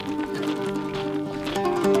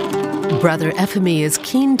Brother Efimie is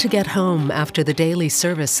keen to get home after the daily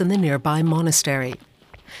service in the nearby monastery.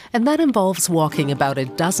 And that involves walking about a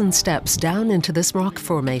dozen steps down into this rock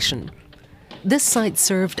formation. This site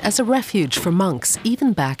served as a refuge for monks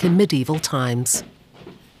even back in medieval times.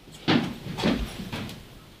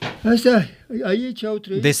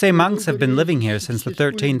 They say monks have been living here since the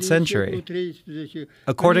 13th century.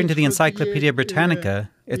 According to the Encyclopedia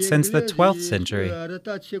Britannica, it's since the 12th century.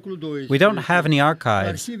 We don't have any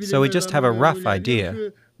archives, so we just have a rough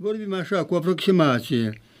idea.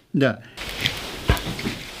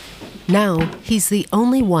 Now, he's the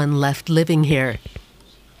only one left living here.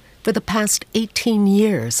 For the past 18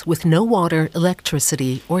 years, with no water,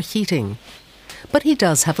 electricity, or heating. But he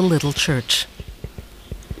does have a little church.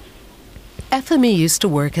 Efimie used to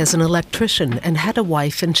work as an electrician and had a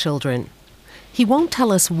wife and children. He won't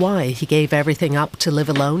tell us why he gave everything up to live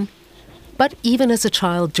alone. But even as a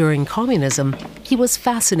child during communism, he was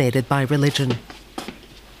fascinated by religion.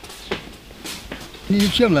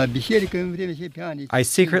 I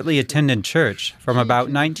secretly attended church from about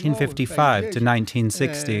 1955 to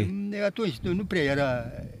 1960.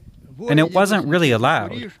 And it wasn't really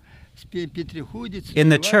allowed. In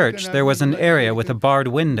the church, there was an area with a barred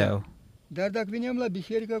window.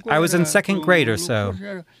 I was in second grade or so.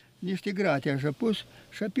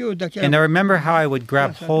 And I remember how I would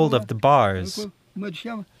grab hold of the bars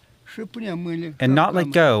and not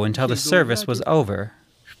let go until the service was over.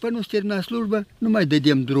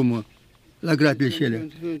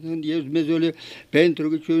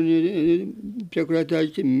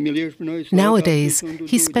 Nowadays,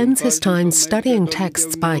 he spends his time studying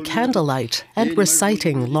texts by candlelight and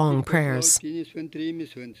reciting long prayers.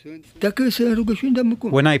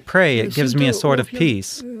 When I pray, it gives me a sort of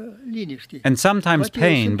peace, and sometimes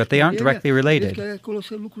pain, but they aren't directly related.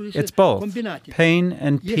 It's both, pain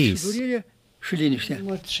and peace.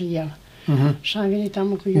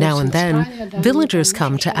 Now and then, villagers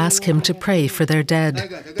come to ask him to pray for their dead.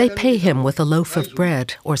 They pay him with a loaf of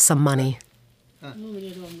bread or some money.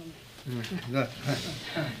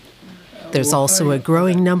 There's also a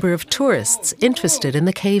growing number of tourists interested in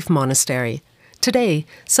the cave monastery. Today,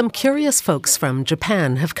 some curious folks from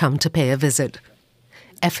Japan have come to pay a visit.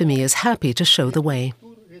 Efimie is happy to show the way.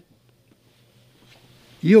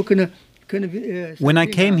 When I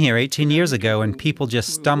came here 18 years ago and people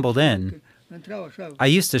just stumbled in, I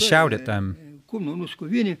used to shout at them.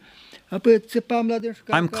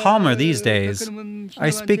 I'm calmer these days.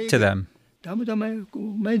 I speak to them.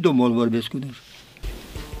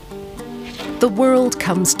 The world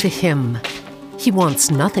comes to him. He wants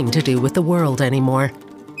nothing to do with the world anymore.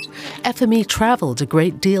 Efimie traveled a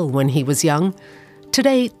great deal when he was young.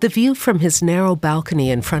 Today, the view from his narrow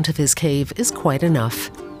balcony in front of his cave is quite enough.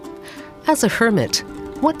 As a hermit,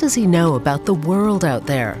 what does he know about the world out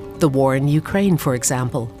there? The war in Ukraine, for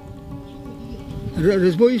example.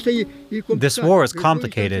 This war is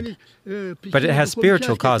complicated, but it has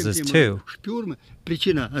spiritual causes too.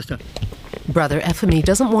 Brother Efimie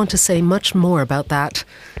doesn't want to say much more about that.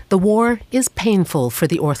 The war is painful for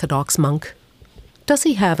the Orthodox monk. Does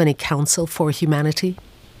he have any counsel for humanity?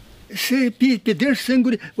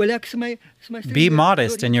 Be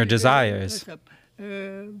modest in your desires.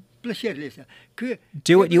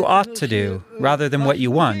 Do what you ought to do, rather than what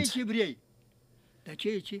you want.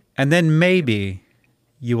 And then maybe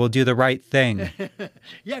you will do the right thing.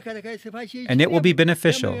 And it will be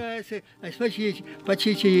beneficial.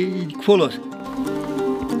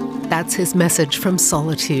 That's his message from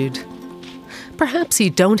solitude. Perhaps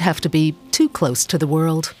you don't have to be too close to the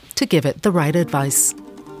world to give it the right advice.